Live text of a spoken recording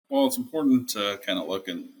Well, it's important to kind of look,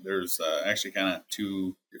 and there's actually kind of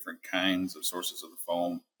two different kinds of sources of the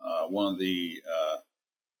foam. One of the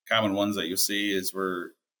common ones that you'll see is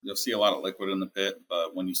where you'll see a lot of liquid in the pit,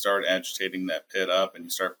 but when you start agitating that pit up and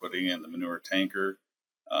you start putting in the manure tanker,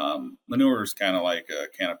 manure is kind of like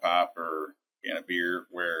a can of pop or a can of beer,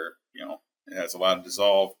 where it has a lot of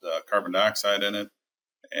dissolved carbon dioxide in it,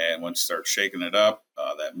 and once you start shaking it up,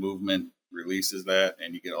 that movement releases that,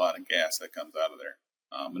 and you get a lot of gas that comes out of there.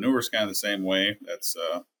 Manure is kind of the same way. That's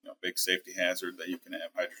a big safety hazard that you can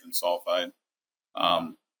have hydrogen sulfide.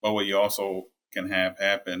 But what you also can have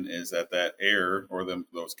happen is that air or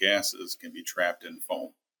those gases can be trapped in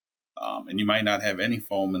foam. And you might not have any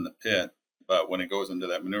foam in the pit, but when it goes into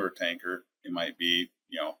that manure tanker, it might be,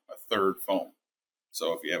 a third foam.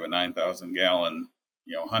 So if you have a 9,000 gallon,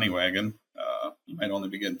 honey wagon, you might only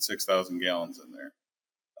be getting 6,000 gallons in there.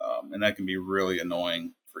 And that can be really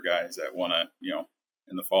annoying for guys that want to,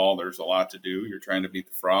 in the fall, there's a lot to do. You're trying to beat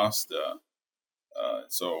the frost.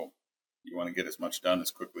 So you want to get as much done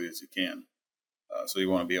as quickly as you can. So you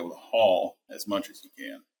want to be able to haul as much as you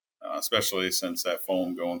can, especially since that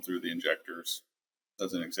foam going through the injectors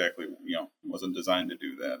doesn't exactly, wasn't designed to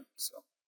do that. So